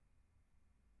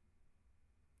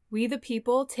We the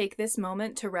people take this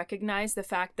moment to recognize the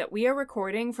fact that we are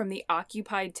recording from the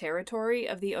occupied territory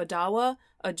of the Odawa,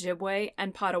 Ojibwe,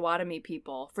 and Potawatomi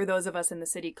people, for those of us in the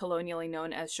city colonially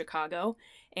known as Chicago,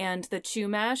 and the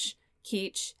Chumash,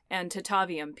 Kizh, and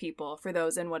Tataviam people, for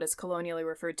those in what is colonially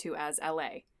referred to as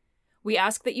LA. We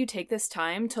ask that you take this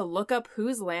time to look up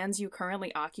whose lands you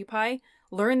currently occupy,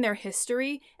 learn their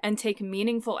history, and take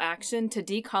meaningful action to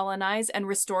decolonize and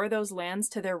restore those lands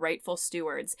to their rightful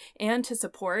stewards, and to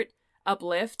support,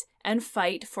 uplift, and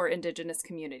fight for Indigenous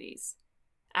communities.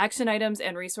 Action items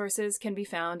and resources can be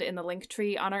found in the link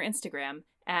tree on our Instagram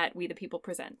at We the People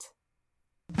Present.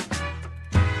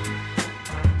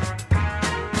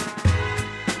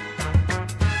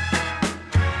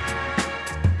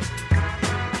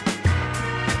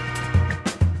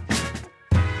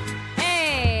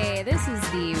 This is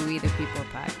the We the People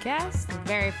podcast, the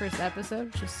very first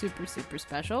episode, which is super, super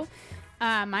special.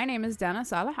 My name is Dana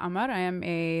Salah Ahmad. I am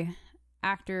a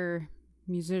actor,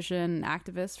 musician,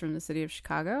 activist from the city of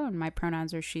Chicago, and my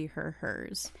pronouns are she, her,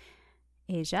 hers.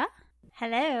 Asia?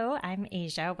 Hello, I'm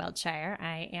Asia Wiltshire.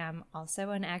 I am also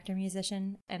an actor,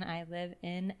 musician, and I live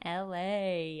in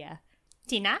LA.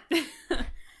 Tina?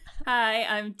 Hi,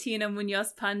 I'm Tina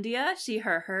Munoz Pandia, she,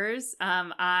 her, hers.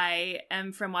 I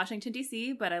am from Washington,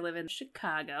 D.C., but I live in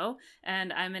Chicago,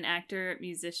 and I'm an actor,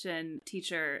 musician,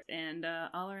 teacher, and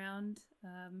all-around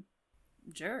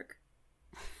jerk.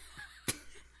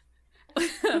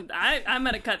 I'm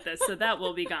going to cut this, so that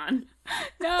will be gone.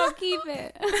 No, keep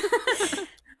it.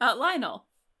 Lionel.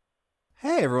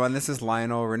 Hey, everyone, this is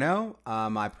Lionel Renault.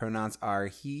 My pronouns are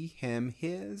he, him,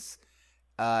 his.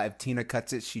 If Tina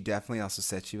cuts it, she definitely also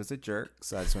said she was a jerk,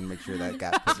 so I just want to make sure that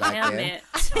got put back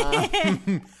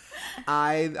in.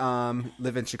 I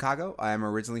live in Chicago. I am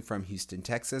originally from Houston,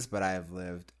 Texas, but I have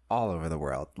lived all over the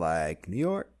world, like New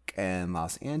York and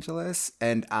Los Angeles,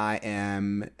 and I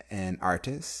am an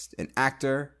artist, an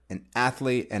actor, an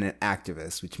athlete, and an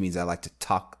activist, which means I like to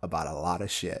talk about a lot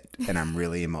of shit, and I'm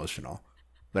really emotional,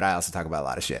 but I also talk about a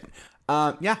lot of shit.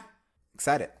 Yeah,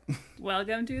 excited.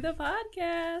 Welcome to the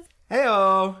podcast.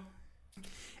 Heyo!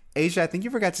 Asia, I think you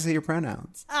forgot to say your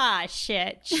pronouns. Ah,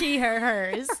 shit. She, her,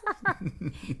 hers.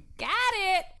 Got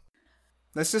it!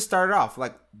 Let's just start it off.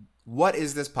 Like, what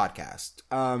is this podcast?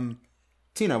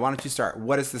 Tina, why don't you start?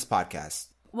 What is this podcast?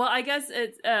 Well, I guess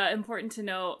it's important to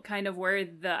know kind of where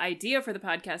the idea for the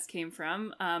podcast came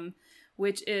from,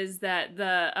 which is that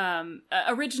the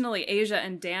originally Asia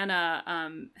and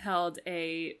Dana held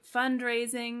a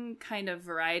fundraising kind of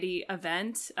variety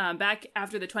event back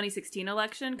after the 2016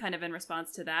 election, kind of in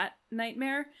response to that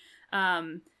nightmare,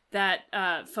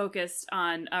 that focused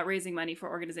on raising money for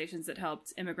organizations that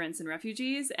helped immigrants and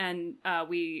refugees. And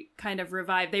we kind of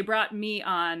revived, they brought me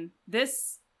on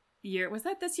this year, was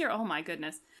that this year? Oh my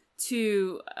goodness.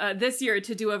 To this year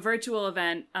to do a virtual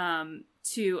event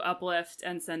to uplift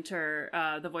and center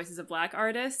the voices of Black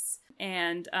artists,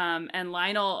 and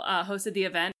Lionel hosted the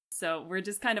event. So we're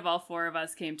just kind of all four of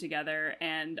us came together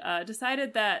and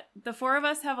decided that the four of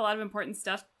us have a lot of important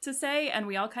stuff to say, and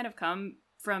we all kind of come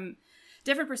from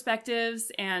different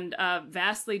perspectives and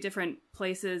vastly different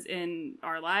places in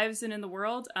our lives and in the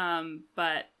world,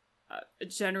 but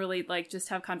generally like just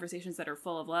have conversations that are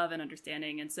full of love and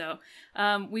understanding. And so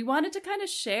we wanted to kind of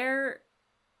share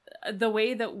the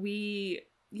way that we,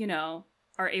 you know,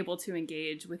 are able to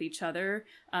engage with each other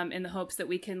in the hopes that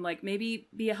we can like maybe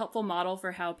be a helpful model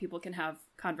for how people can have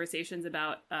conversations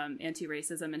about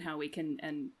anti-racism and how we can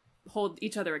and hold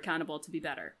each other accountable to be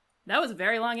better. That was a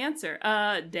very long answer.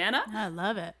 Dana? I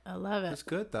love it. I love it. That's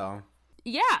good, though.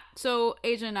 Yeah. So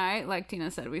Asia and I, like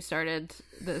Tina said, we started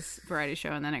this variety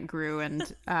show and then it grew, and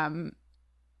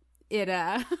it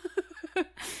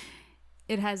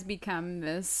it has become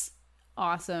this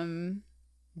awesome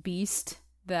beast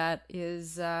that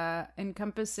is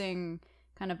encompassing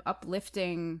kind of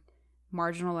uplifting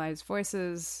marginalized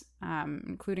voices,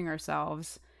 including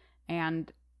ourselves,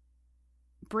 and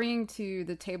bringing to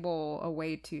the table a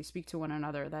way to speak to one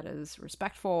another that is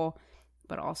respectful,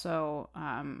 but also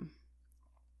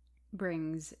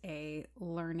brings a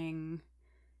learning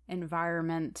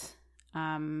environment,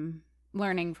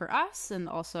 learning for us, and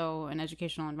also an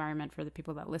educational environment for the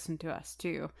people that listen to us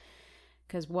too.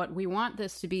 Because what we want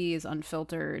this to be is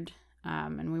unfiltered,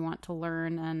 and we want to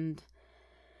learn, and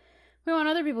we want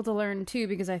other people to learn too,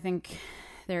 because I think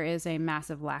there is a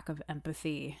massive lack of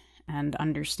empathy and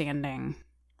understanding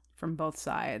from both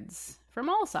sides, from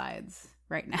all sides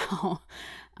right now.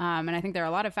 And I think there are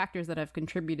a lot of factors that have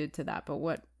contributed to that. But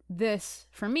what this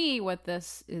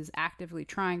is actively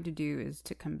trying to do is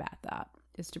to combat that,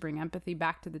 is to bring empathy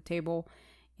back to the table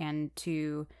and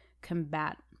to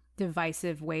combat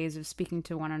divisive ways of speaking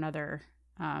to one another.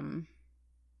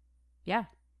 Yeah.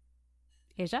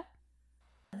 Asia?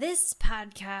 This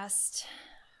podcast,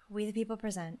 We the People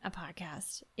Present, a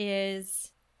podcast,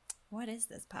 is... What is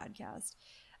this podcast?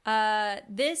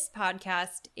 This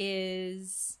podcast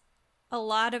is a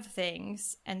lot of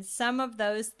things, and some of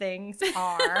those things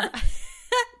are...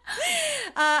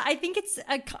 I think it's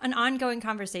an ongoing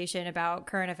conversation about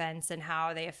current events and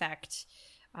how they affect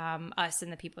us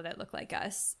and the people that look like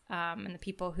us, and the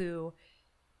people who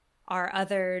are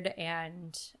othered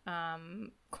and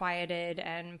quieted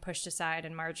and pushed aside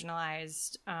and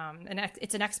marginalized. And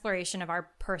it's an exploration of our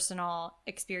personal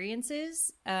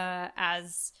experiences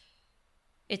as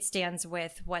it stands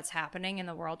with what's happening in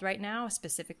the world right now,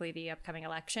 specifically the upcoming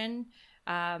election.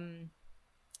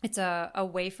 It's a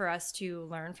way for us to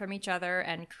learn from each other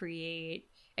and create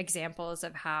examples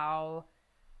of how,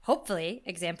 hopefully,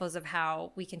 examples of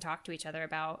how we can talk to each other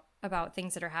about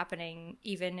things that are happening,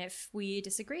 even if we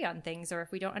disagree on things or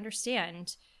if we don't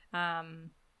understand. I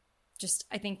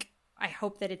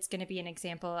hope that it's going to be an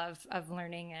example of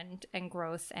learning and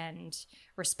growth and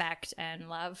respect and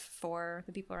love for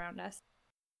the people around us.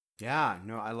 Yeah,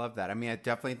 no, I love that. I mean, I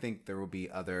definitely think there will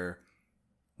be other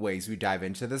ways we dive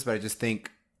into this, but I just think,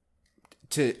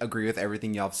 to agree with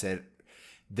everything y'all have said,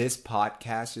 this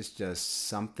podcast is just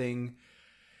something,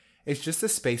 it's just a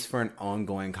space for an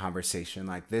ongoing conversation.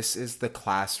 Like, this is the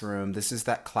classroom. This is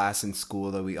that class in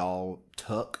school that we all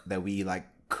took that we like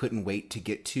couldn't wait to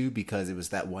get to because it was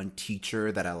that one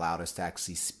teacher that allowed us to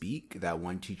actually speak, that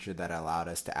one teacher that allowed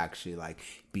us to actually like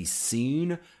be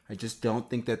seen. I just don't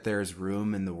think that there's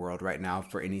room in the world right now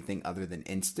for anything other than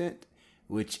instant,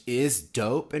 which is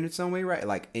dope in its own way, right?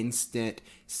 Like, instant,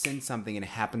 send something and it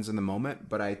happens in the moment.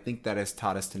 But I think that has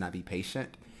taught us to not be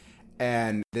patient.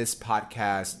 And this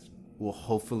podcast will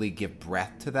hopefully give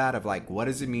breath to that of like, what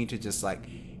does it mean to just like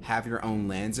have your own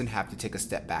lens and have to take a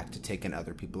step back to take in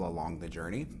other people along the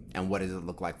journey? And what does it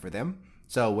look like for them?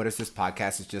 So what is this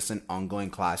podcast? It's just an ongoing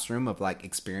classroom of like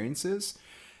experiences,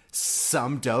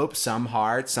 some dope, some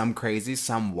hard, some crazy,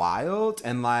 some wild.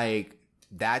 And like,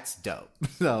 that's dope.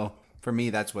 So for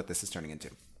me, that's what this is turning into.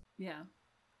 Yeah.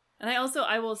 And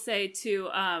I will say too,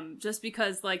 just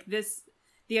because like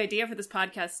the idea for this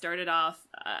podcast started off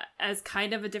as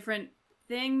kind of a different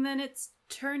thing than it's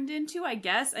turned into, I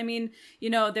guess. I mean,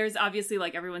 there's obviously,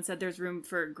 like everyone said, there's room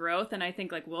for growth. And I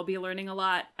think like we'll be learning a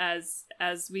lot as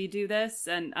we do this.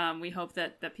 And we hope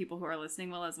that people who are listening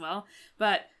will as well.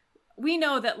 But we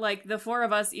know that like the four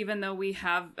of us, even though we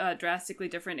have drastically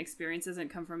different experiences and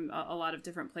come from a lot of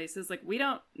different places, like we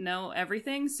don't know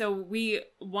everything. So we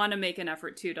want to make an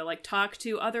effort too to like talk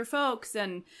to other folks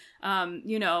and,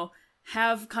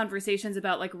 have conversations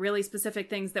about like really specific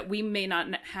things that we may not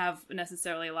have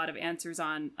necessarily a lot of answers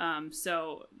on.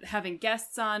 So having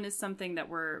guests on is something that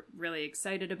we're really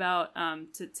excited about,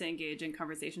 to engage in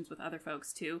conversations with other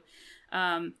folks too.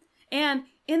 And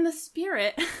in the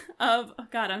spirit of, oh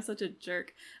God, I'm such a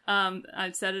jerk.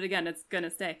 I've said it again, it's gonna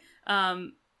stay.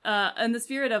 In the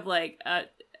spirit of like,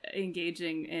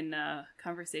 engaging in,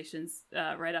 conversations,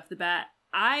 right off the bat,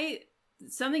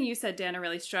 something you said, Dana,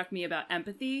 really struck me about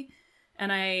empathy.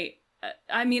 And I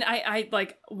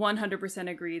like 100%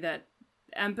 agree that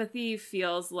empathy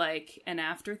feels like an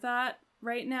afterthought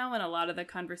right now in a lot of the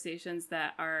conversations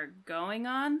that are going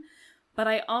on. But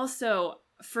I also,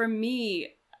 for me,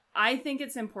 I think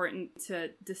it's important to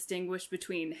distinguish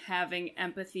between having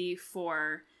empathy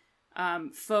for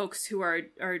folks who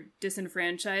are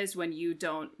disenfranchised when you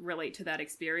don't relate to that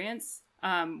experience,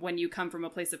 when you come from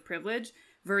a place of privilege,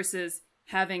 versus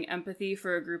having empathy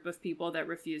for a group of people that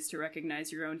refuse to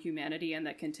recognize your own humanity and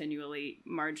that continually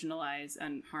marginalize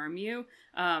and harm you.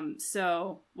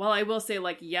 So while I will say,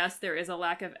 like, yes, there is a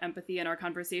lack of empathy in our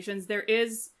conversations, there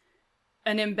is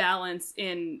an imbalance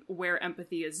in where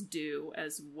empathy is due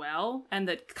as well, and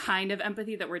the kind of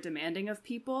empathy that we're demanding of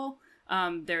people.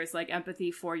 There's like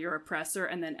empathy for your oppressor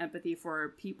and then empathy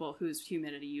for people whose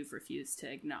humanity you've refused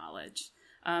to acknowledge.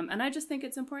 And I just think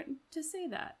it's important to say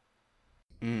that.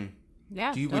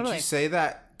 Yeah, totally. Would you say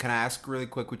that, can I ask really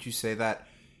quick, would you say that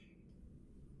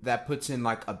puts in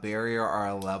like a barrier or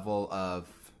a level of,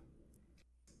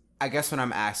 I guess what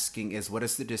I'm asking is, what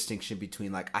is the distinction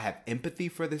between like I have empathy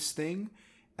for this thing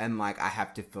and like I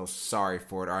have to feel sorry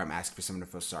for it, or I'm asking for someone to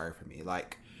feel sorry for me?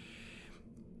 Like,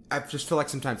 I just feel like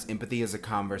sometimes empathy is a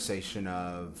conversation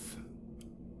of,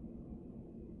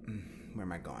 where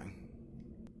am I going?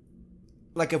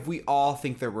 Like, if we all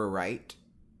think that we're right,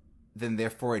 then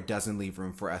therefore it doesn't leave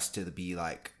room for us to be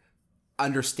like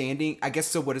understanding. I guess,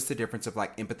 so what is the difference of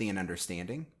like empathy and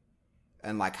understanding?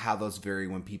 And like how those vary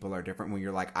when people are different, when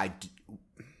you're like,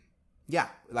 yeah,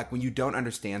 like when you don't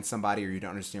understand somebody or you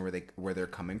don't understand where they're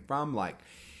coming from, like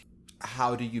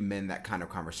how do you mend that kind of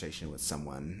conversation with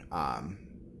someone?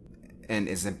 And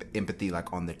is empathy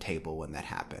like on the table when that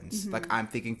happens? Like I'm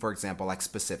thinking, for example, like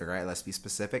specific, right? Let's be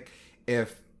specific.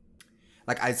 If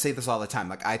like I say this all the time,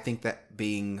 like I think that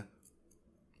being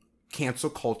cancel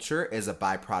culture is a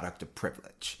byproduct of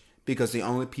privilege. Because the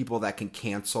only people that can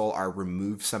cancel or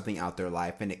remove something out their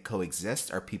life and it coexists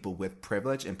are people with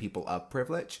privilege and people of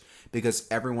privilege. Because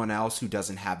everyone else who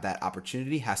doesn't have that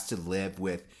opportunity has to live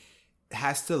with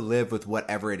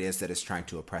whatever it is that is trying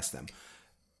to oppress them.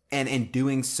 And in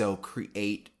doing so,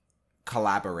 create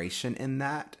collaboration in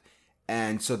that.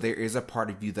 And so there is a part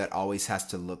of you that always has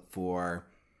to look for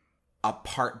a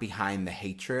part behind the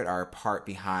hatred or a part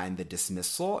behind the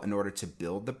dismissal in order to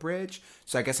build the bridge.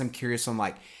 So I guess I'm curious on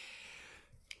like,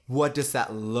 what does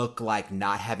that look like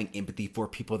not having empathy for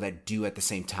people that do at the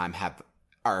same time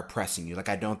are oppressing you? Like,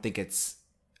 I don't think it's,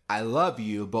 I love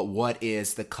you, but what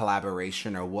is the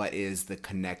collaboration or what is the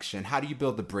connection? How do you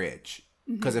build the bridge?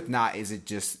 Because if not, is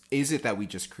it that we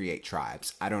just create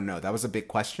tribes? I don't know. That was a big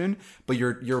question, but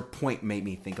your point made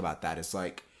me think about that. It's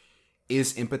like,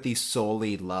 is empathy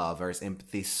solely love or is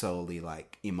empathy solely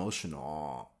like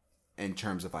emotional in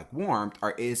terms of like warmth,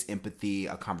 or is empathy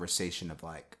a conversation of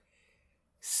like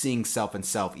seeing self and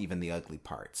self, even the ugly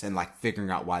parts, and like figuring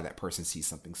out why that person sees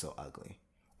something so ugly?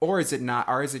 Or is it not,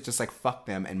 or is it just like fuck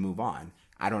them and move on?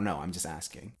 I don't know. I'm just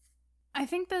asking. I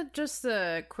think that just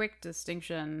the quick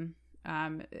distinction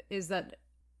is that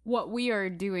what we are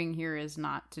doing here is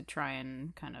not to try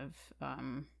and kind of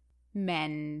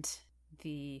mend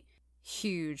the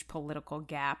huge political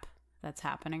gap that's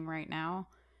happening right now.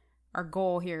 Our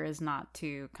goal here is not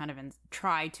to kind of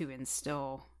try to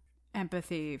instill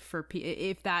empathy for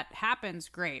if that happens,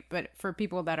 great, but for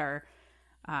people that are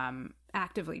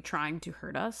actively trying to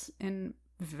hurt us in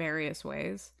various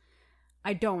ways,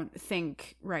 I don't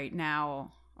think right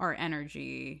now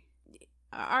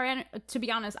to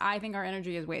be honest, I think our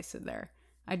energy is wasted there.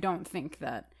 I don't think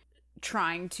that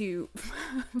trying to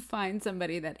find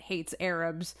somebody that hates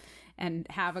Arabs and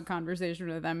have a conversation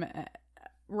with them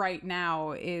right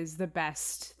now is the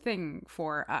best thing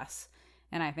for us.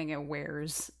 And I think it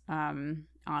wears on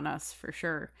us for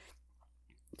sure.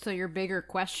 So your bigger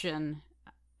question,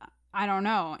 I don't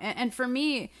know. And for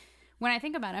me, when I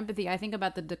think about empathy, I think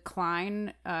about the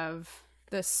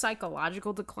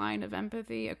psychological decline of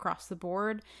empathy across the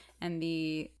board and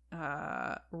the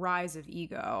rise of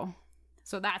ego.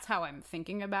 So that's how I'm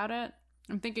thinking about it.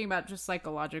 I'm thinking about just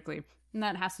psychologically. And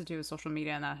that has to do with social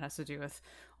media, and that has to do with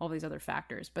all these other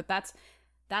factors. But that's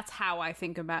how I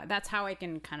think about, that's how I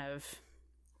can kind of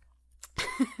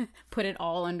put it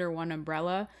all under one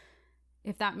umbrella,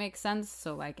 if that makes sense.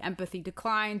 So like empathy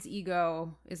declines,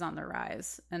 ego is on the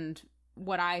rise. And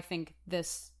what I think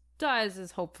this does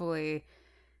is hopefully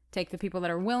take the people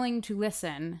that are willing to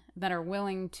listen, that are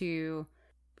willing to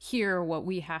hear what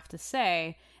we have to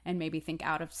say, and maybe think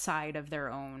outside of their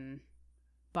own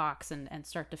box and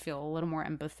start to feel a little more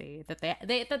empathy that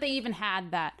they even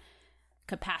had that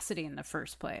capacity in the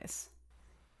first place.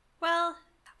 Well,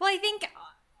 I think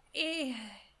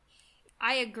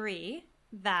I agree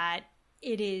that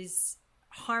it is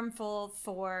harmful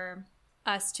for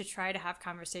us to try to have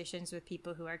conversations with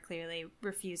people who are clearly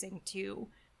refusing to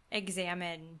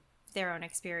examine their own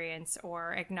experience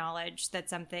or acknowledge that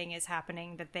something is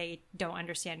happening that they don't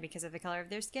understand because of the color of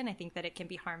their skin. I think that it can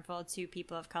be harmful to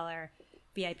people of color,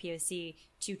 BIPOC,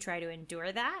 to try to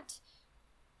endure that.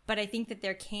 But I think that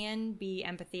there can be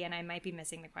empathy, and I might be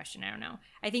missing the question, I don't know.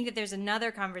 I think that there's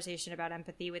another conversation about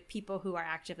empathy with people who are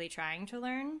actively trying to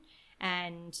learn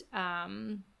and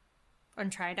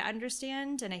trying to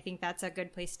understand. And I think that's a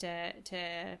good place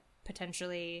to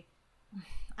potentially,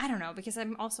 I don't know, because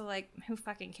I'm also like, who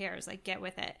fucking cares? Like, get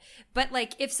with it. But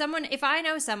like, if I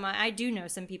know someone, I do know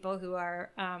some people who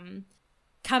are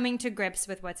coming to grips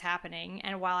with what's happening.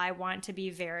 And while I want to be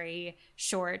very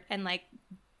short and like,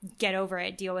 get over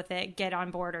it, deal with it, get on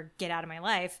board, or get out of my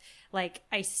life, like,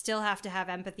 I still have to have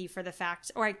empathy for the fact,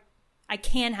 or I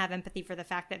can have empathy for the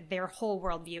fact that their whole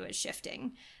worldview is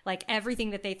shifting. Like,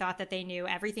 everything that they thought that they knew,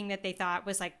 everything that they thought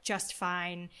was like just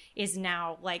fine is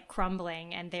now like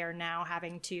crumbling, and they're now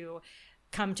having to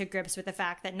come to grips with the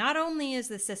fact that not only is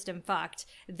the system fucked,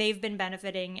 they've been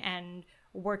benefiting and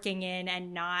working in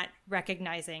and not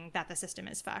recognizing that the system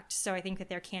is fucked. So I think that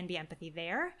there can be empathy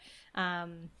there.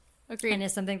 Agreed. And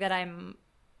it's something that I'm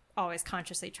always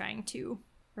consciously trying to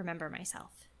remember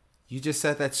myself. You just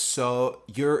said that so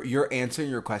your answering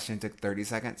your question took 30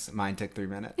 seconds. Mine took 3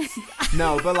 minutes.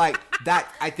 No, but like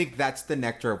that, I think that's the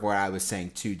nectar of what I was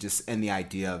saying too. Just and the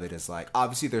idea of it is like,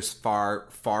 obviously there's far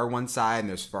one side and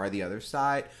there's far the other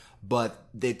side, but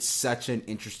it's such an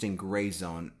interesting gray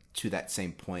zone to that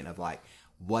same point of like,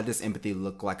 what does empathy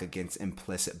look like against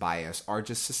implicit bias or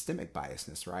just systemic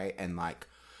biasness, right? And like,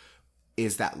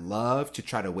 is that love to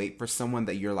try to wait for someone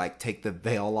that you're like, take the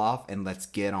veil off and let's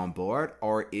get on board?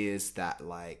 Or is that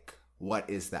like, what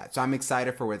is that? So I'm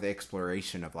excited for the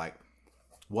exploration of like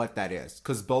what that is.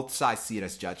 Because both sides see it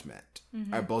as judgment.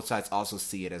 Or both sides also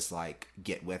see it as like,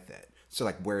 get with it. So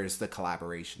like, where is the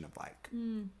collaboration of like,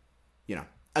 you know,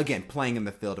 again, playing in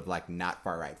the field of like not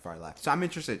far right, far left. So I'm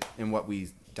interested in what we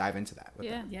dive into that with.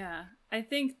 Yeah. I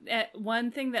think that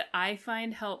one thing that I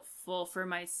find helpful for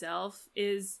myself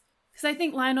is, because I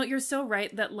think, Lionel, you're so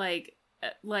right that, like,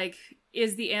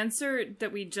 is the answer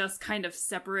that we just kind of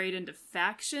separate into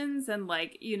factions and,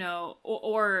 like, you know,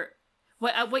 or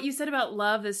what you said about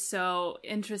love is so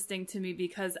interesting to me,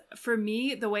 because for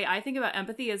me, the way I think about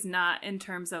empathy is not in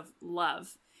terms of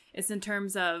love. It's in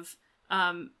terms of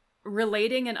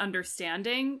relating and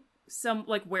understanding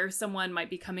like where someone might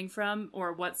be coming from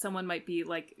or what someone might be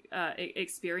like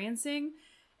experiencing.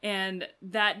 And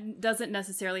that doesn't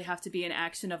necessarily have to be an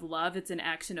action of love. It's an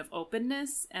action of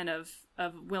openness and of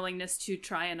willingness to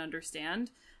try and understand.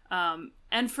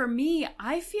 And for me,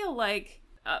 I feel like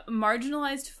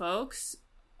marginalized folks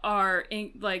are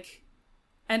like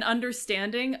an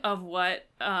understanding of what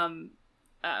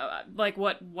like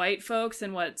what white folks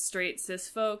and what straight cis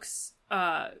folks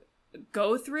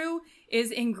go through is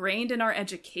ingrained in our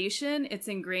education. It's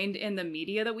ingrained in the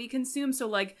media that we consume. So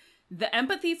like, the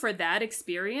empathy for that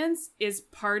experience is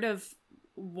part of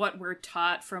what we're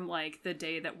taught from like the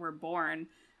day that we're born.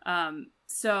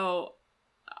 So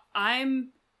I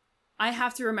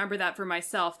have to remember that for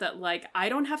myself, that like, I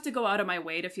don't have to go out of my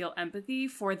way to feel empathy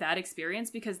for that experience,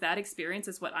 because that experience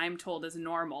is what I'm told is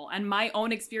normal. And my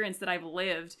own experience that I've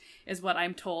lived is what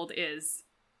I'm told is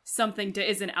something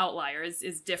is an outlier,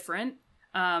 is different.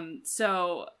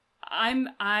 So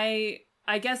I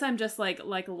guess I'm just like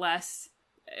less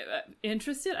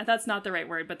interested, that's not the right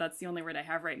word, but that's the only word I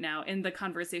have right now, in the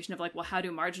conversation of like, well, how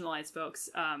do marginalized folks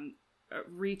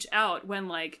reach out, when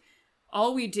like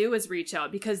all we do is reach out,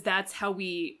 because that's how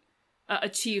we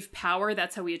achieve power,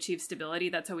 that's how we achieve stability,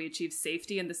 that's how we achieve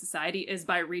safety in the society, is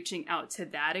by reaching out to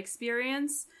that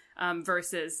experience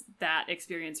versus that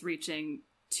experience reaching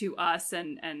to us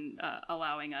and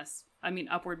allowing us,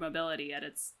 upward mobility at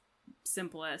its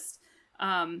simplest.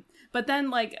 But then,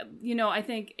 like, you know, I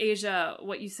think, Asia,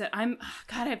 what you said, I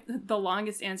have the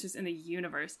longest answers in the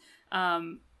universe.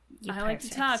 I like to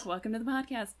talk. Welcome to the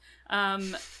podcast.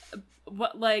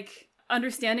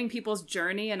 Understanding people's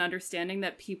journey and understanding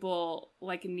that people,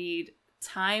 like, need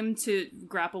time to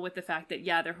grapple with the fact that,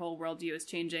 yeah, their whole worldview is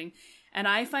changing. And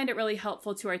I find it really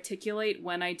helpful to articulate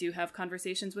when I do have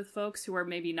conversations with folks who are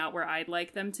maybe not where I'd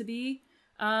like them to be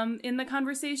in the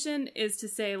conversation, is to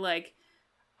say, like,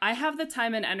 I have the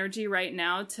time and energy right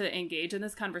now to engage in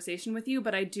this conversation with you,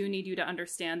 but I do need you to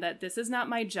understand that this is not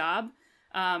my job.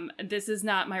 This is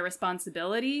not my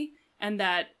responsibility. And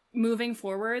that moving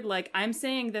forward, like, I'm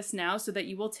saying this now so that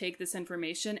you will take this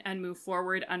information and move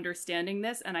forward understanding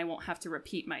this, and I won't have to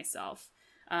repeat myself.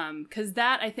 Because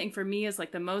that, I think, for me is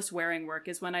like the most wearing work,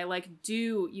 is when I like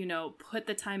do, you know, put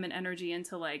the time and energy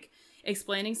into like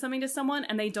explaining something to someone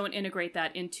and they don't integrate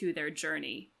that into their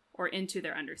journey or into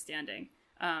their understanding.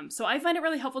 So I find it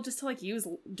really helpful just to like use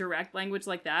direct language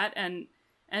like that. And,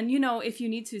 you know, if you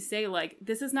need to say like,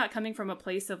 this is not coming from a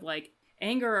place of like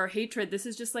anger or hatred. This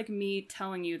is just like me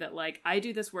telling you that like, I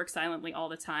do this work silently all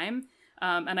the time.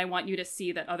 And I want you to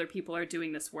see that other people are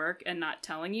doing this work and not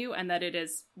telling you, and that it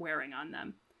is wearing on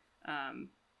them.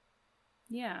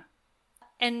 Yeah.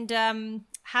 And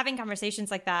having conversations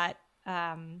like that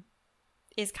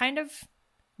is kind of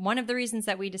one of the reasons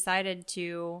that we decided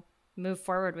to move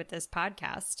forward with this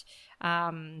podcast.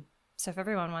 So if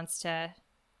everyone wants to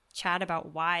chat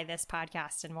about why this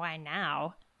podcast and why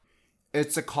now.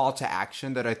 It's a call to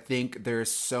action that I think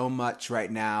there's so much right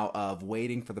now of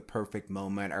waiting for the perfect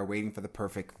moment or waiting for the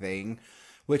perfect thing,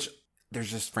 which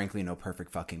there's just frankly no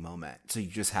perfect fucking moment. So you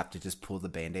just have to just pull the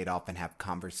Band-Aid off and have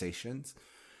conversations.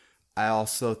 I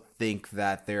also think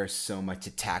that there's so much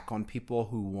attack on people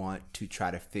who want to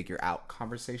try to figure out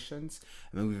conversations.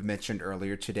 I mean, we've mentioned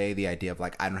earlier today the idea of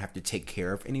like, I don't have to take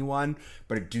care of anyone,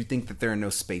 but I do think that there are no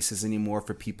spaces anymore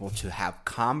for people to have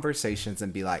conversations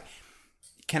and be like,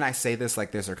 can I say this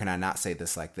like this or can I not say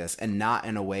this like this? And not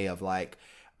in a way of like,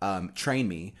 train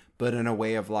me, but in a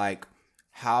way of like,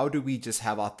 how do we just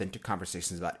have authentic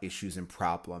conversations about issues and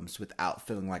problems without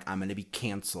feeling like I'm going to be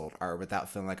canceled or without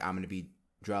feeling like I'm going to be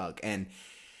drugged? And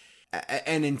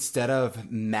instead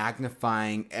of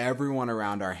magnifying everyone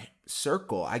around our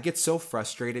circle, I get so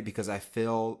frustrated because I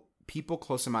feel people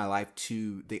close in my life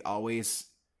too,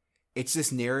 it's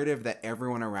this narrative that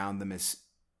everyone around them is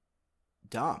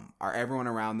dumb or everyone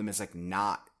around them is like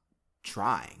not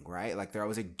trying, right? Like they're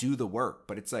always like, do the work,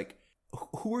 but it's like,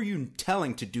 who are you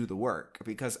telling to do the work?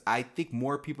 Because I think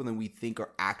more people than we think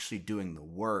are actually doing the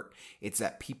work. It's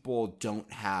that people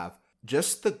don't have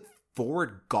just the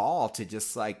forward gall to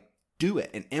just like do it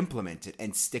and implement it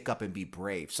and stick up and be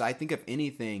brave. So I think if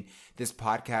anything, this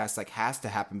podcast like has to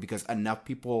happen because enough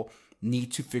people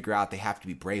need to figure out they have to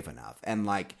be brave enough. And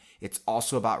like, it's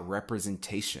also about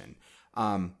representation.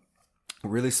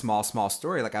 Really small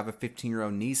story. Like I have a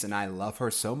 15-year-old niece and I love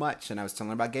her so much. And I was telling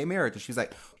her about gay marriage and she's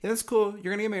like, yeah, that's cool.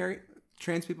 You're going to get married.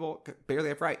 Trans people barely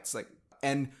have rights. Like,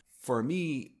 and for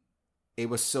me, it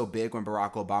was so big when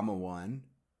Barack Obama won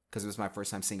because it was my first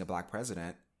time seeing a black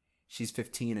president. She's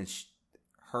 15 and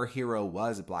her hero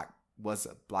was a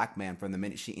black man from the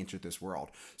minute she entered this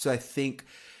world. So I think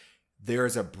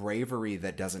there's a bravery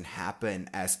that doesn't happen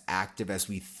as active as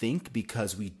we think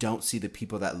because we don't see the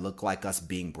people that look like us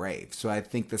being brave. So I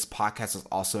think this podcast is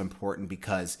also important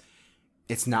because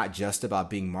it's not just about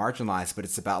being marginalized, but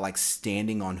it's about like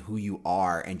standing on who you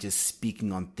are and just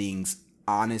speaking on things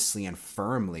honestly and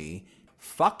firmly.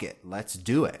 Fuck it. Let's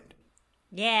do it.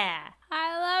 Yeah.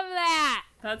 I love that.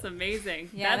 That's amazing.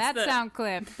 Yeah, that's the sound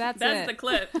clip. That's the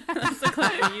clip. That's the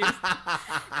clip you use.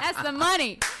 That's the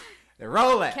money.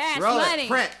 Roll it. Cash Roll money.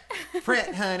 it.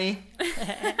 Print, honey.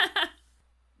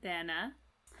 Dana.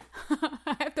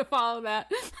 I have to follow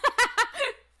that.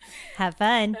 Have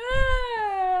fun.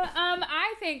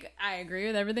 I think I agree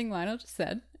with everything Lionel just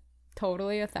said.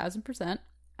 Totally, 1,000%.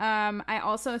 I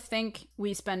also think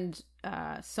we spend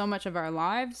so much of our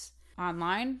lives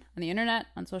online, on the internet,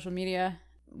 on social media.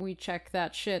 We check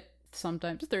that shit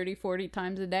sometimes 30, 40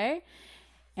 times a day.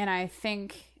 And I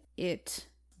think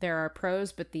there are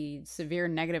pros, but the severe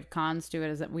negative cons to it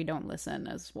is that we don't listen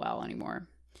as well anymore.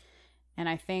 And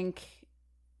I think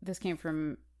this came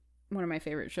from one of my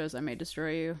favorite shows, I May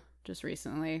Destroy You, just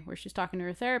recently, where she's talking to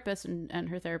her therapist, and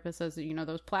her therapist says that,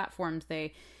 those platforms,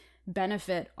 they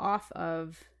benefit off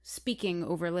of speaking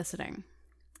over listening.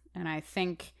 And I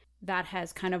think that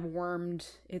has kind of wormed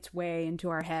its way into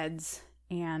our heads.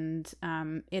 And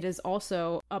it is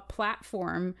also a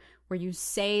platform where you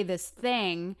say this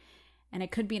thing, and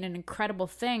it could be an incredible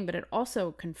thing, but it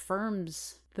also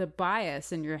confirms the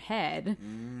bias in your head.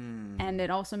 And it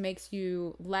also makes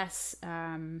you less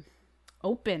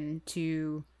open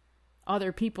to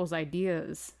other people's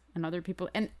ideas and other people.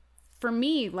 And for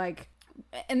me, like,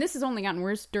 and this has only gotten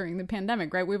worse during the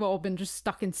pandemic, right? We've all been just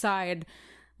stuck inside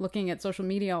looking at social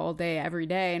media all day, every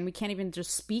day, and we can't even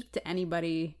just speak to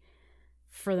anybody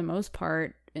for the most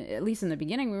part. At least in the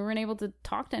beginning, we weren't able to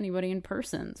talk to anybody in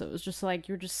person. So it was just like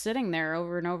you're just sitting there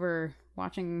over and over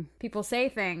watching people say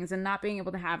things and not being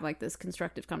able to have like this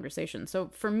constructive conversation. So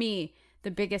for me,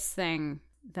 the biggest thing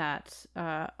that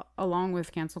along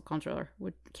with cancel culture,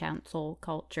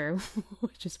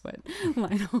 which is what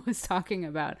Lionel was talking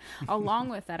about, along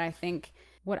with that, I think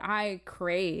what I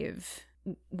crave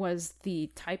was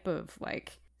the type of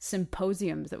like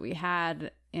symposiums that we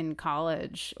had in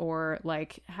college, or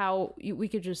like how we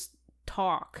could just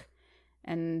talk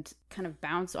and kind of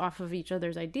bounce off of each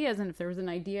other's ideas. And if there was an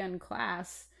idea in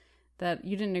class that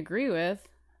you didn't agree with,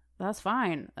 that's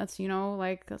fine. That's,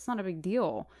 like, that's not a big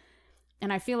deal.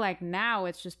 And I feel like now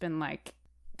it's just been like,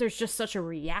 there's just such a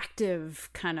reactive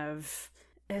kind of,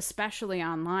 especially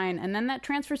online. And then that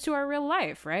transfers to our real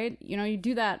life, right? You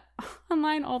do that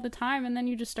online all the time, and then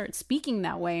you just start speaking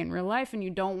that way in real life, and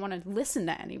you don't want to listen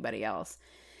to anybody else.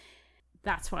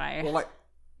 That's why. Well, like,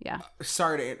 yeah.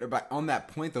 Sorry to, but on that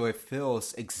point though, it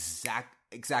feels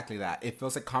exactly that. It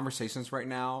feels like conversations right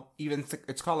now, even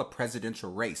it's called a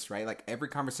presidential race, right? Like every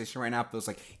conversation right now feels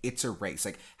like it's a race.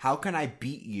 Like, how can I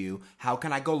beat you? How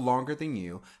can I go longer than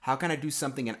you? How can I do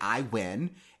something and I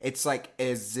win? It's like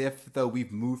as if though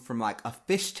we've moved from like a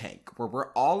fish tank where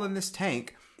we're all in this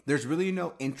tank. There's really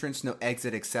no entrance, no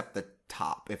exit except the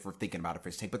top if we're thinking about a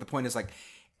fish tank. But the point is like,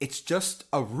 it's just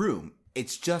a room.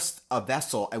 It's just a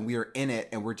vessel, and we are in it,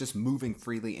 and we're just moving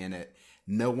freely in it.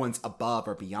 No one's above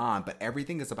or beyond, but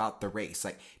everything is about the race.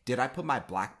 Like, did I put my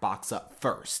black box up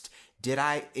first? Did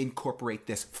I incorporate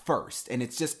this first? And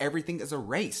it's just, everything is a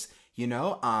race,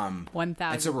 1,000%.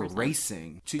 And so we're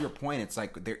racing. To your point, it's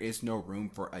like there is no room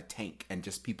for a tank and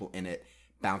just people in it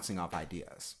bouncing off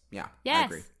ideas. Yeah, yes, I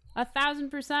agree.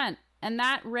 1,000%. And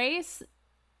that race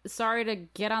sorry to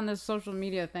get on this social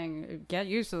media thing. Get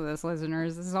used to this,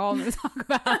 listeners. This is all I'm going to talk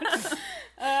about.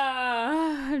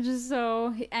 I'm just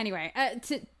so... Anyway,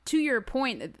 to your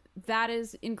point, that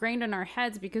is ingrained in our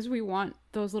heads because we want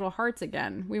those little hearts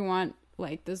again. We want,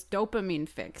 like, this dopamine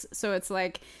fix. So it's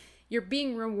like you're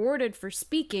being rewarded for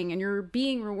speaking and you're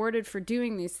being rewarded for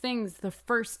doing these things the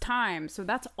first time. So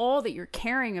that's all that you're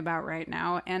caring about right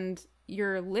now. And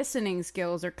your listening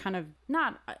skills are kind of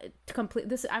not complete.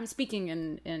 This I'm speaking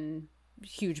in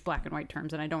huge black and white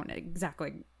terms, and I don't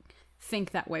exactly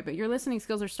think that way. But your listening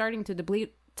skills are starting to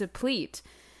deplete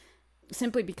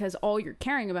simply because all you're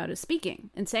caring about is speaking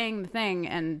and saying the thing,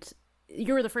 and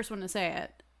you're the first one to say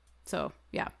it. So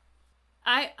yeah.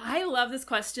 I love this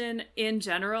question in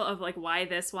general of like why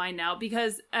this, why now,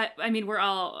 because I mean we're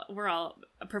all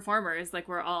performers, like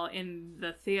we're all in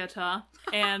the theater,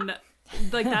 and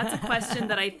like that's a question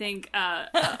that I think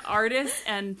artists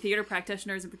and theater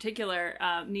practitioners in particular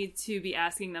need to be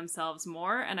asking themselves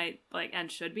more,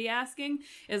 and should be asking,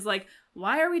 is like,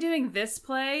 why are we doing this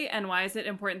play, and why is it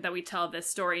important that we tell this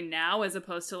story now as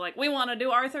opposed to like we want to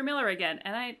do Arthur Miller again?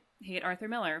 And I hate Arthur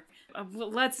Miller.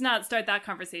 Let's not start that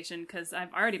conversation because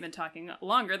I've already been talking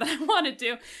longer than I wanted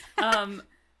to.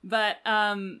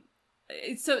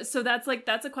 So that's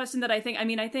a question that I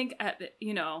think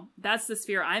that's the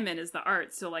sphere I'm in, is the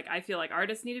arts. So like I feel like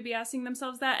artists need to be asking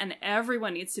themselves that, and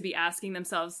everyone needs to be asking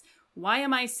themselves, why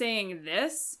am I saying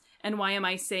this, and why am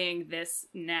I saying this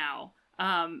now?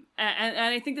 And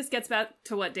I think this gets back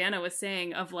to what Dana was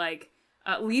saying of like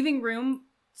leaving room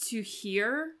to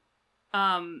hear.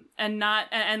 And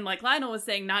like Lionel was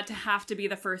saying, not to have to be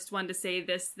the first one to say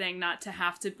this thing, not to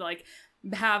have to like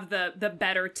have the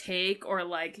better take or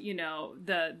like,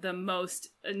 the most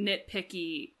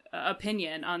nitpicky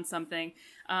opinion on something.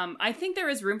 I think there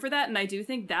is room for that. And I do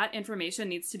think that information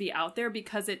needs to be out there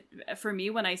because for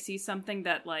me, when I see something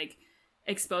that like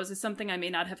exposes something I may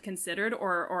not have considered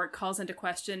or calls into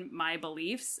question my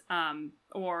beliefs,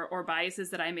 or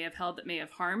biases that I may have held that may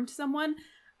have harmed someone,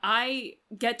 I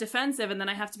get defensive, and then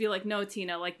I have to be like, no,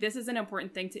 Tina, like this is an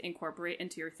important thing to incorporate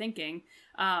into your thinking.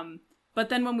 But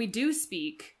then when we do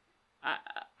speak,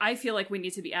 I feel like we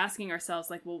need to be asking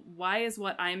ourselves like, well, why is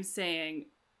what I'm saying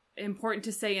important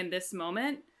to say in this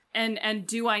moment? And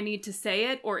do I need to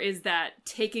say it, or is that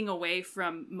taking away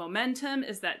from momentum?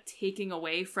 Is that taking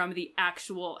away from the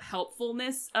actual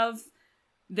helpfulness of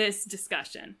this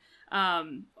discussion? How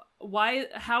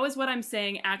is what I'm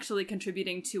saying actually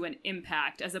contributing to an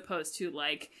impact as opposed to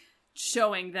like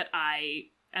showing that I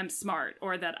am smart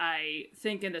or that I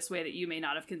think in this way that you may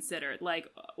not have considered? Like,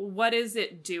 what is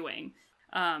it doing?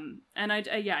 And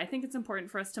I think it's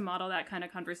important for us to model that kind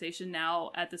of conversation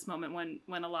now at this moment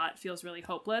when a lot feels really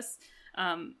hopeless.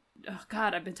 Oh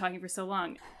God, I've been talking for so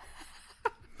long.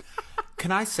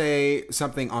 Can I say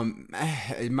something on,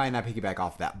 it might not piggyback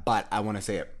off that, but I want to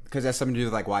say it because it has something to do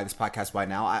with like why this podcast, why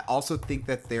now. I also think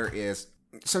that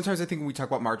sometimes I think when we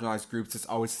talk about marginalized groups, it's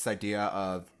always this idea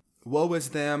of woe is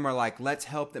them, or like, let's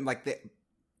help them. Like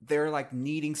they're like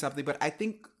needing something. But I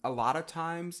think a lot of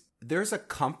times there's a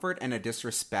comfort and a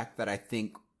disrespect that I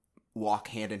think walk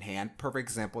hand in hand. Perfect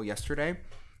example, yesterday,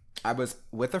 I was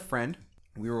with a friend.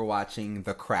 We were watching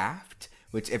The Craft,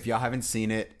 which if y'all haven't seen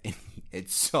it,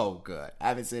 it's so good. I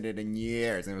haven't seen it in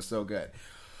years, and it was so good.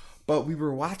 But we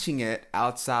were watching it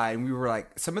outside, and we were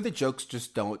like, some of the jokes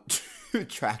just don't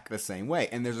track the same way.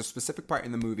 And there's a specific part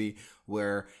in the movie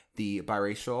where the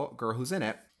biracial girl who's in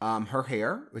it, her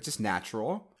hair, which is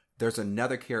natural. There's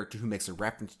another character who makes a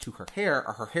reference to her hair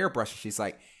or her hairbrush. And she's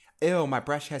like, ew, my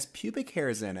brush has pubic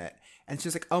hairs in it. And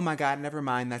she's like, oh my God, never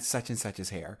mind. That's such and such's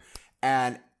hair.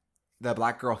 And the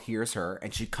black girl hears her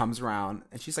and she comes around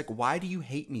and she's like, why do you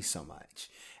hate me so much?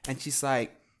 And she's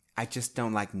like, I just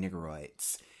don't like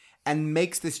niggeroids. And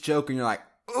makes this joke, and you're like,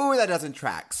 oh, that doesn't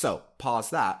track. So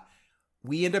pause that.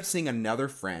 We end up seeing another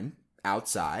friend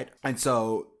outside. And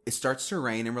so it starts to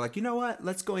rain, and we're like, you know what?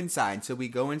 Let's go inside. So we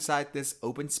go inside this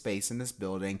open space in this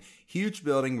building, huge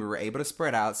building. We were able to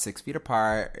spread out 6 feet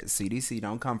apart. CDC,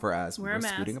 don't come for us. Wear a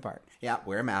mask. Scooting apart. Yeah,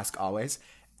 wear a mask always.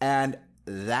 And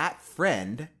that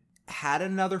friend had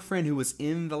another friend who was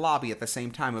in the lobby at the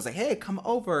same time. It was like, hey, come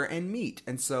over and meet.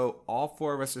 And so all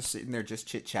four of us are sitting there just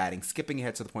chit-chatting, skipping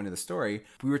ahead to the point of the story.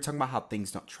 We were talking about how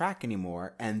things don't track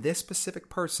anymore. And this specific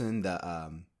person,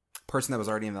 the person that was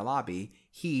already in the lobby,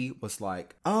 he was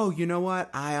like, oh, you know what?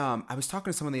 I was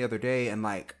talking to someone the other day, and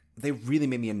like they really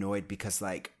made me annoyed because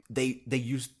like they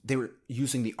were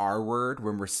using the R word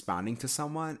when responding to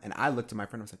someone. And I looked at my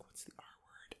friend, I was like, what's the R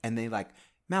word? And they like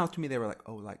mouthed to me. They were like,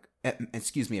 oh, like,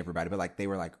 excuse me, everybody, but like they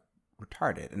were like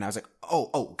retarded. And I was like,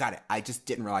 oh, got it. I just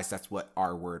didn't realize that's what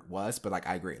R word was, but like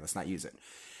I agree, let's not use it.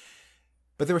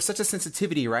 But there was such a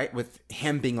sensitivity, right, with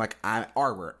him being like, I'm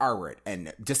R word,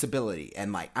 and disability.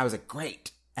 And like, I was like,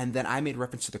 great. And then I made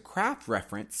reference to the craft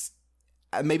reference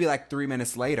maybe like 3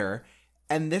 minutes later.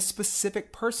 And this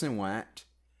specific person went,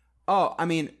 oh, I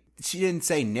mean, she didn't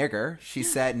say nigger. She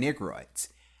said negroids.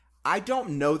 I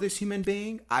don't know this human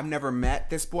being. I've never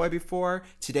met this boy before.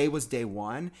 Today was day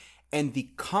one. And the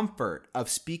comfort of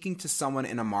speaking to someone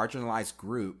in a marginalized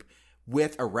group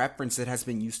with a reference that has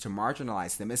been used to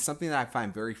marginalize them is something that I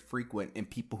find very frequent in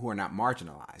people who are not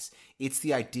marginalized. It's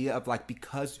the idea of like,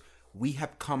 because we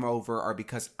have come over, or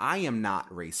because I am not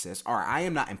racist, or I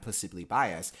am not implicitly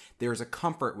biased, there is a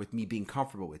comfort with me being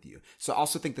comfortable with you. So I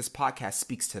also think this podcast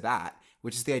speaks to that,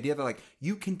 which is the idea that like,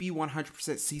 you can be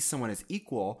 100% see someone as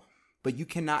equal, but you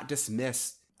cannot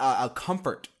dismiss a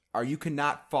comfort, or you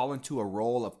cannot fall into a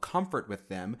role of comfort with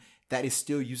them that is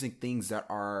still using things that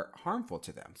are harmful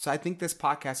to them. So I think this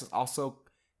podcast is also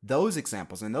those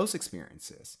examples and those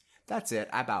experiences. That's it.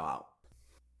 I bow out.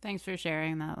 Thanks for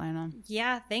sharing that, Lionel.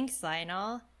 Yeah, thanks,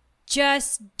 Lionel.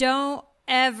 Just don't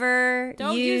ever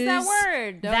use that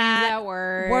word. Don't use that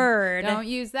word. Don't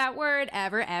use that word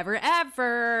ever, ever,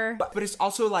 ever. But it's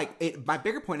also like, my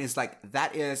bigger point is like,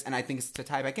 that is, and I think it's to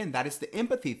tie back in, that is the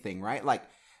empathy thing, right? Like,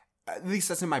 at least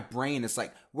that's in my brain. It's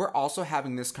like, we're also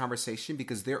having this conversation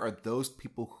because there are those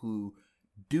people who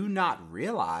do not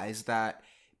realize that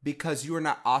because you are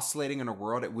not oscillating in a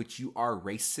world at which you are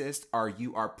racist, or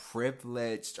you are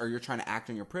privileged, or you're trying to act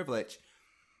on your privilege,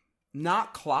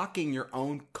 not clocking your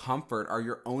own comfort or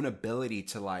your own ability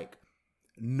to like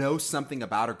know something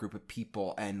about a group of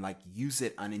people and like use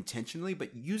it unintentionally,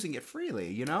 but using it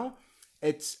freely, you know?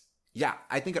 Yeah,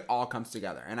 I think it all comes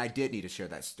together. And I did need to share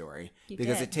that story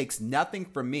because it takes nothing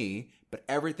from me, but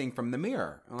everything from the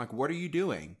mirror. I'm like, what are you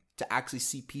doing to actually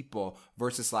see people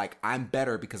versus like, I'm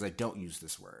better because I don't use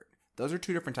this word? Those are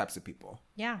two different types of people.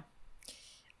 Yeah.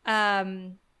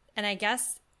 And I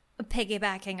guess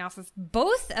piggybacking off of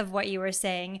both of what you were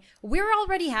saying, we're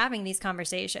already having these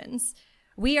conversations.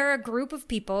 We are a group of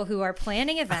people who are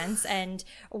planning events and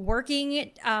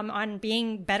working on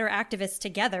being better activists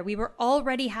together. We were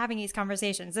already having these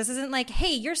conversations. This isn't like,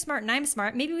 hey, you're smart and I'm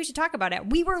smart, maybe we should talk about it.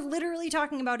 We were literally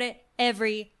talking about it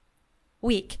every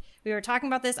week. We were talking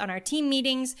about this on our team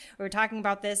meetings. We were talking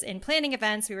about this in planning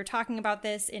events. We were talking about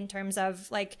this in terms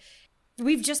of like,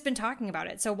 we've just been talking about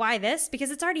it. So why this?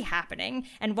 Because it's already happening.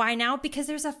 And why now? Because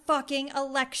there's a fucking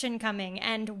election coming.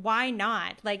 And why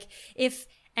not? Like, if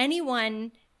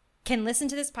anyone can listen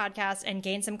to this podcast and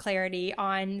gain some clarity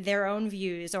on their own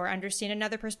views or understand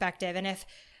another perspective, and if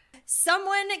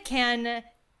someone can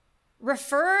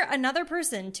refer another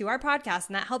person to our podcast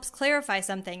and that helps clarify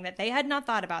something that they had not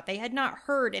thought about, they had not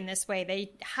heard in this way,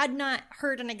 they had not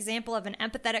heard an example of an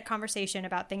empathetic conversation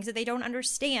about things that they don't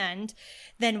understand,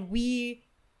 then we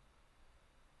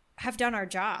have done our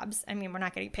jobs. I mean, we're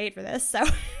not getting paid for this, so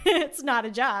it's not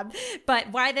a job.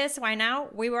 But why this? Why now?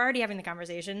 We were already having the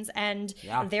conversations, and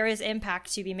there is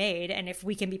impact to be made. And if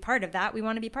we can be part of that, we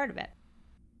want to be part of it.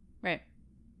 Right.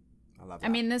 I love that. I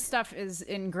mean, this stuff is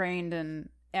ingrained in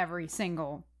every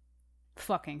single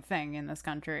fucking thing in this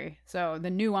country. So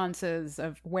the nuances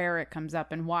of where it comes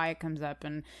up and why it comes up,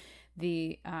 and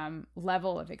the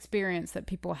level of experience that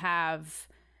people have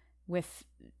with,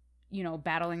 you know,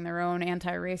 battling their own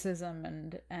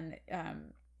anti-racism and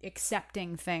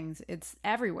accepting things, it's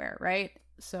everywhere, right?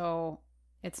 So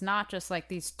it's not just like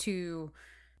these two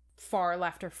far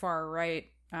left or far right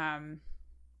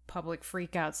public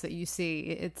freakouts that you see.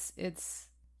 It's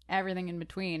everything in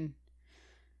between,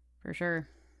 for sure.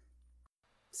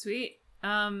 Sweet.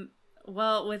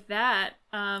 Well, with that,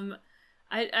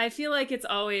 I feel like it's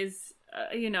always,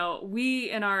 you know, we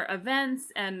in our events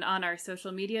and on our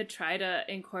social media try to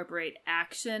incorporate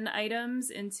action items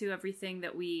into everything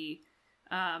that we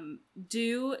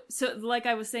do. So like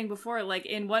I was saying before, like,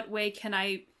 in what way can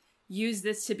I use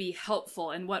this to be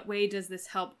helpful? In what way does this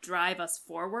help drive us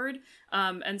forward?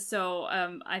 And so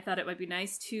I thought it might be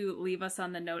nice to leave us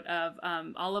on the note of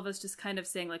all of us just kind of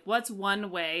saying, like, what's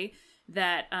one way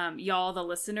that y'all, the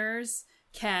listeners,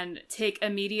 can take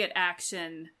immediate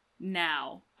action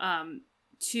now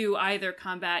to either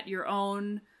combat your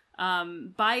own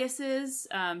biases,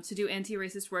 to do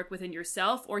anti-racist work within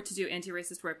yourself, or to do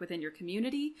anti-racist work within your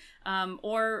community,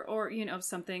 or you know,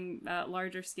 something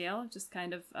larger scale. Just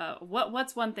kind of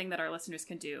what's one thing that our listeners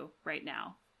can do right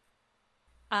now?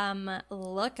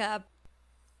 Look up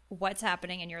what's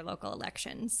happening in your local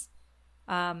elections.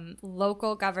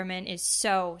 Local government is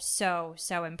so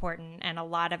important, and a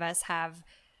lot of us have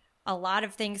a lot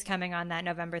of things coming on that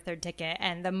November 3rd ticket,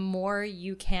 and the more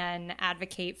you can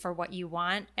advocate for what you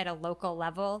want at a local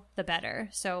level, the better.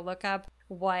 So look up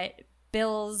what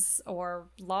bills or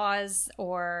laws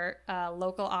or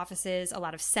local offices. A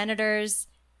lot of senators,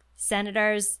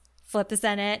 flip the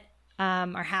Senate,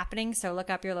 are happening. So look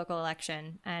up your local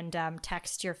election and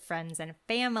text your friends and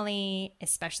family,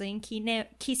 especially in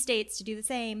key states, to do the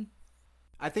same.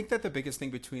 I think that the biggest thing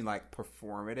between like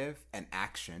performative and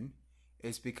action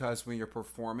is because when you're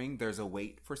performing, there's a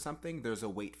wait for something. There's a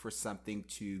wait for something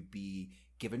to be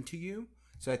given to you.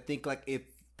 So I think like if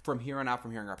from here on out,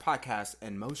 from hearing our podcast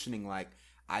and motioning, like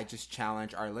I just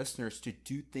challenge our listeners to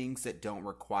do things that don't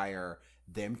require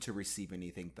them to receive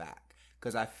anything back.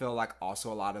 Because I feel like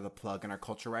also a lot of the plug in our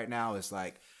culture right now is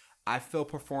like, I feel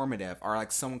performative, or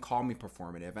like someone called me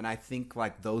performative. And I think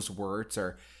like those words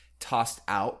are tossed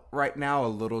out right now a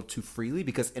little too freely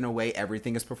because in a way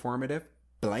everything is performative,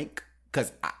 blank,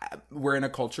 because we're in a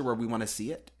culture where we want to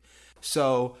see it.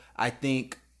 So I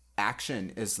think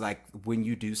action is like when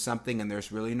you do something and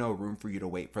there's really no room for you to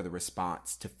wait for the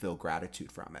response to feel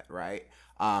gratitude from it, right?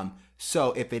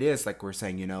 So if it is like we're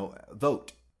saying, you know,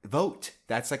 vote,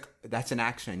 that's an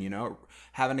action, you know,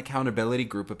 have an accountability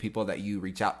group of people that you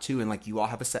reach out to and like you all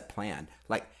have a set plan,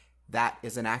 like that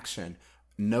is an action.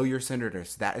 Know your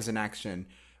senators, that is an action.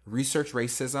 Research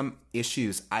racism,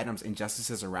 issues, items,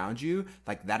 injustices around you,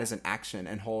 like that is an action,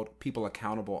 and hold people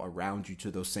accountable around you to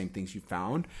those same things you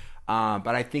found. But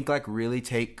I think like really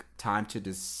take time to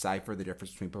decipher the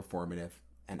difference between performative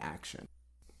and action.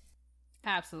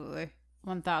 Absolutely.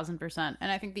 1000%.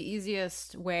 And I think the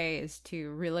easiest way is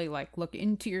to really like look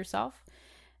into yourself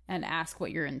and ask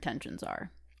what your intentions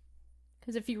are.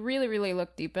 Because if you really, really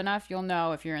look deep enough, you'll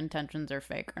know if your intentions are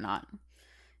fake or not.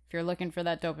 If you're looking for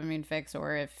that dopamine fix,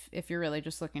 or if you're really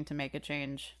just looking to make a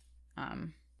change.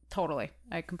 Totally.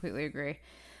 I completely agree.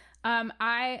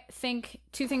 I think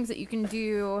two things that you can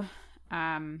do.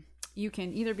 You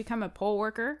can either become a poll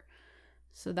worker.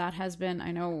 So that has been,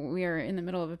 I know we are in the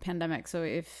middle of a pandemic. So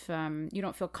if you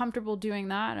don't feel comfortable doing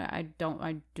that, I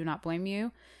do not blame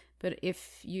you. But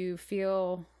if you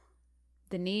feel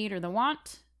the need or the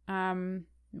want,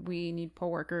 we need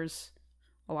poll workers,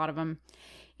 a lot of them.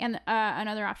 And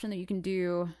another option that you can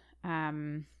do,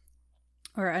 or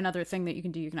another thing that you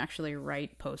can do, you can actually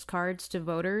write postcards to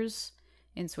voters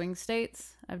in swing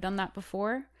states. I've done that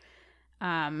before.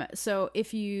 So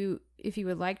if you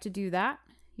would like to do that,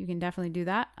 you can definitely do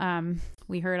that.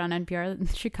 We heard on NPR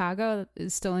that Chicago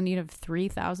is still in need of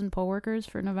 3,000 poll workers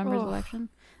for November's election.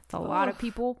 It's a lot of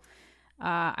people.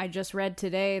 I just read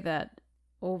today that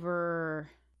over,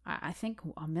 I think,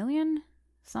 1 million,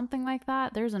 something like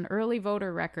that. There's an early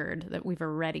voter record that we've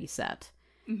already set.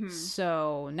 Mm-hmm.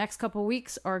 So next couple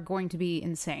weeks are going to be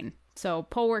insane. So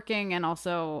poll working and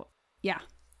also,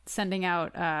 sending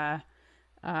out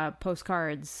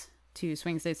postcards to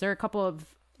swing states. There are a couple of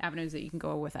avenues that you can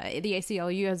go with. The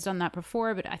ACLU has done that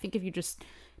before, but I think if you just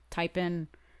type in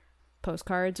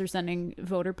postcards or sending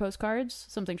voter postcards,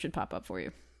 something should pop up for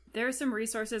you. There are some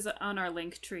resources on our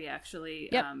link tree, actually.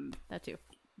 Yep, that too.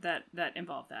 That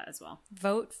involve that as well.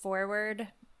 Vote Forward.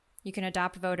 You can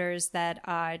adopt voters that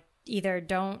either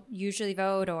don't usually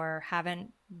vote or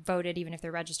haven't voted even if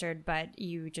they're registered, but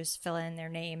you just fill in their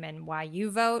name and why you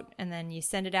vote, and then you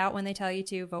send it out when they tell you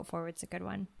to. Vote Forward's a good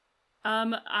one.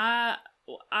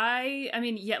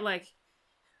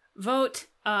 Vote,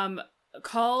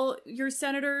 call your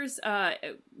senators,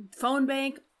 phone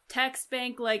bank, text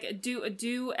bank, like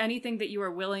do anything that you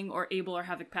are willing or able or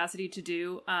have the capacity to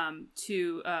do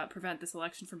to prevent this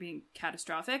election from being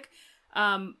catastrophic.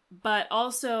 But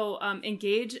also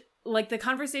engage, like the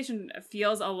conversation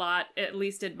feels a lot, at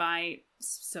least in my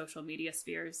social media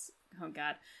spheres, oh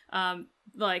god,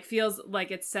 like feels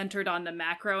like it's centered on the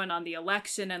macro and on the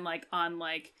election and like on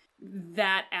like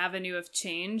that avenue of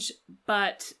change.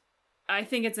 But I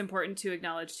think it's important to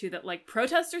acknowledge too that like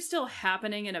protests are still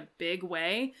happening in a big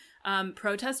way.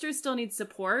 Protesters still need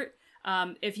support.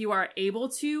 If you are able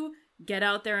to get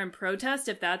out there and protest,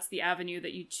 if that's the avenue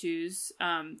that you choose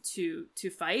to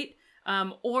fight,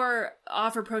 or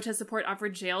offer protest support, offer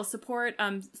jail support,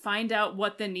 find out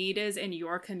what the need is in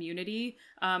your community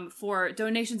for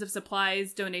donations of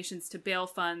supplies, donations to bail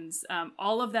funds.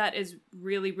 All of that is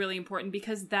really, really important,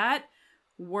 because that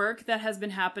work that has been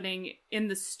happening in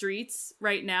the streets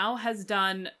right now has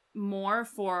done more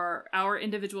for our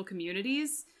individual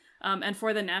communities and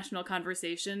for the national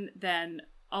conversation than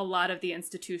a lot of the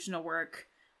institutional work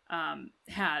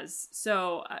has.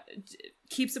 So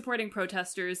keep supporting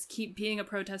protesters, keep being a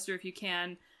protester if you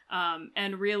can,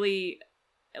 and really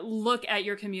look at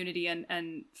your community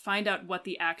and find out what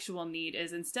the actual need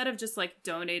is, instead of just like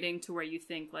donating to where you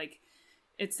think like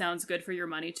it sounds good for your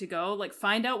money to go. Like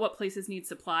find out what places need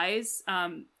supplies.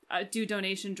 do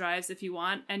donation drives if you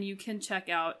want, and you can check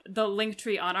out the link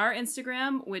tree on our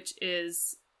Instagram, which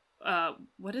is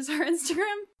what is our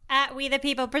Instagram? At We the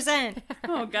People Present.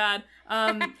 Oh God,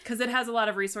 because it has a lot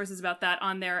of resources about that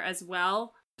on there as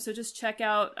well. So just check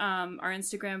out our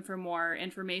Instagram for more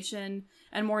information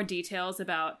and more details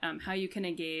about how you can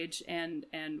engage and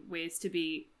ways to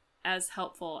be as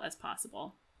helpful as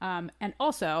possible. And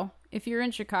also, if you're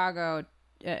in Chicago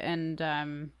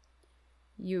and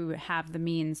you have the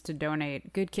means to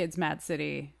donate, Good Kids Mad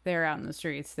City, they're out in the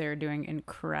streets. They're doing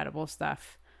incredible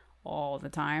stuff all the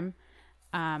time.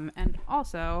 And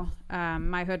also,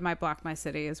 My Hood Might Block My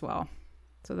City as well.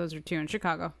 So those are two in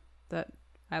Chicago that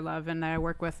I love and I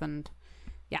work with, and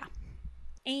yeah.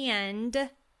 And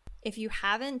if you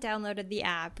haven't downloaded the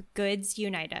app, Goods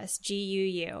Unite Us,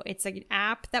 GUU, it's an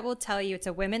app that will tell you, it's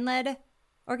a women-led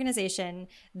organization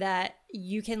that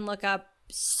you can look up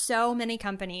so many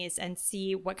companies and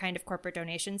see what kind of corporate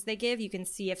donations they give. You can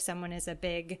see if someone is a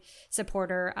big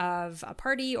supporter of a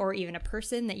party or even a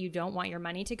person that you don't want your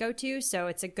money to go to. So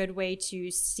it's a good way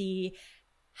to see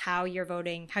how you're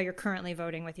voting, how you're currently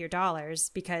voting with your dollars,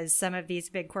 because some of these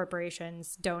big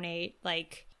corporations donate,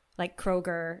 like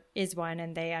Kroger is one,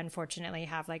 and they unfortunately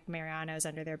have like Mariano's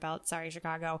under their belt. Sorry,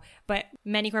 Chicago. But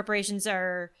many corporations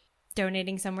are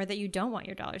donating somewhere that you don't want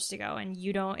your dollars to go. And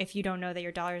if you don't know that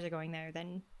your dollars are going there,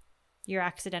 then you're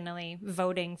accidentally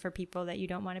voting for people that you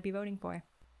don't want to be voting for.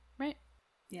 Right.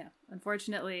 Yeah.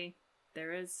 Unfortunately,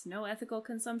 there is no ethical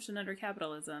consumption under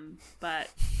capitalism, but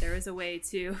there is a way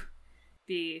to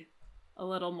be a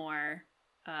little more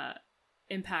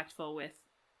impactful with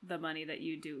the money that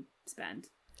you do spend.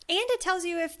 And it tells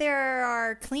you if there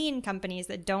are clean companies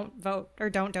that don't vote or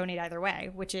don't donate either way,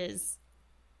 which is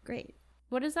great.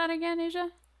 What is that again, Asia?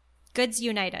 Goods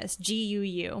Unite Us,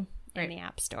 GUU, right, in the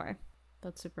App Store.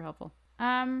 That's super helpful.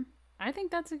 I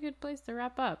think that's a good place to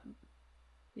wrap up.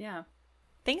 Yeah.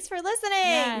 Thanks for listening.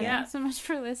 Yeah. Thanks so much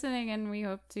for listening, and we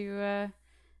hope to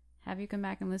have you come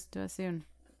back and listen to us soon.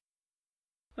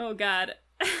 Oh, God.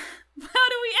 How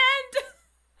do we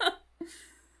end?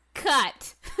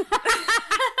 Cut.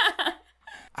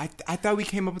 I thought we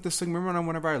came up with this thing. Remember on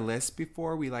one of our lists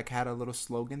before we had a little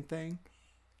slogan thing?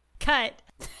 Cut.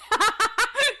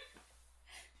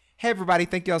 Hey, everybody.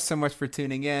 Thank you all so much for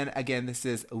tuning in. Again, this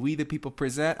is We the People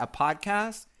Present, a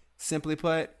podcast. Simply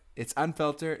put, it's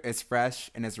unfiltered, it's fresh,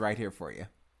 and it's right here for you.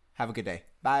 Have a good day.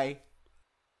 Bye.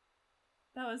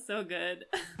 That was so good.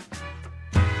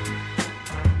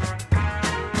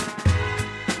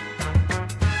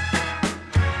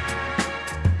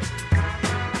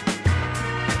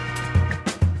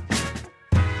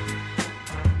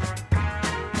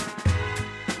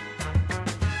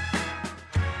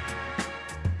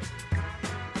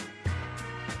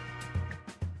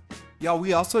 Y'all,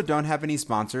 we also don't have any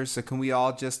sponsors, so can we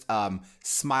all just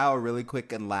smile really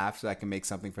quick and laugh so I can make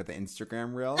something for the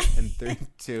Instagram reel? In 3,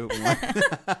 2,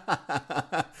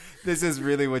 1. This is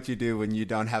really what you do when you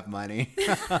don't have money.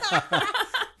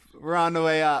 We're on the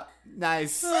way up.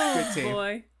 Nice. Good team.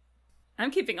 Boy. I'm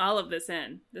keeping all of this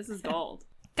in. This is gold.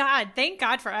 God, thank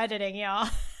God for editing, y'all.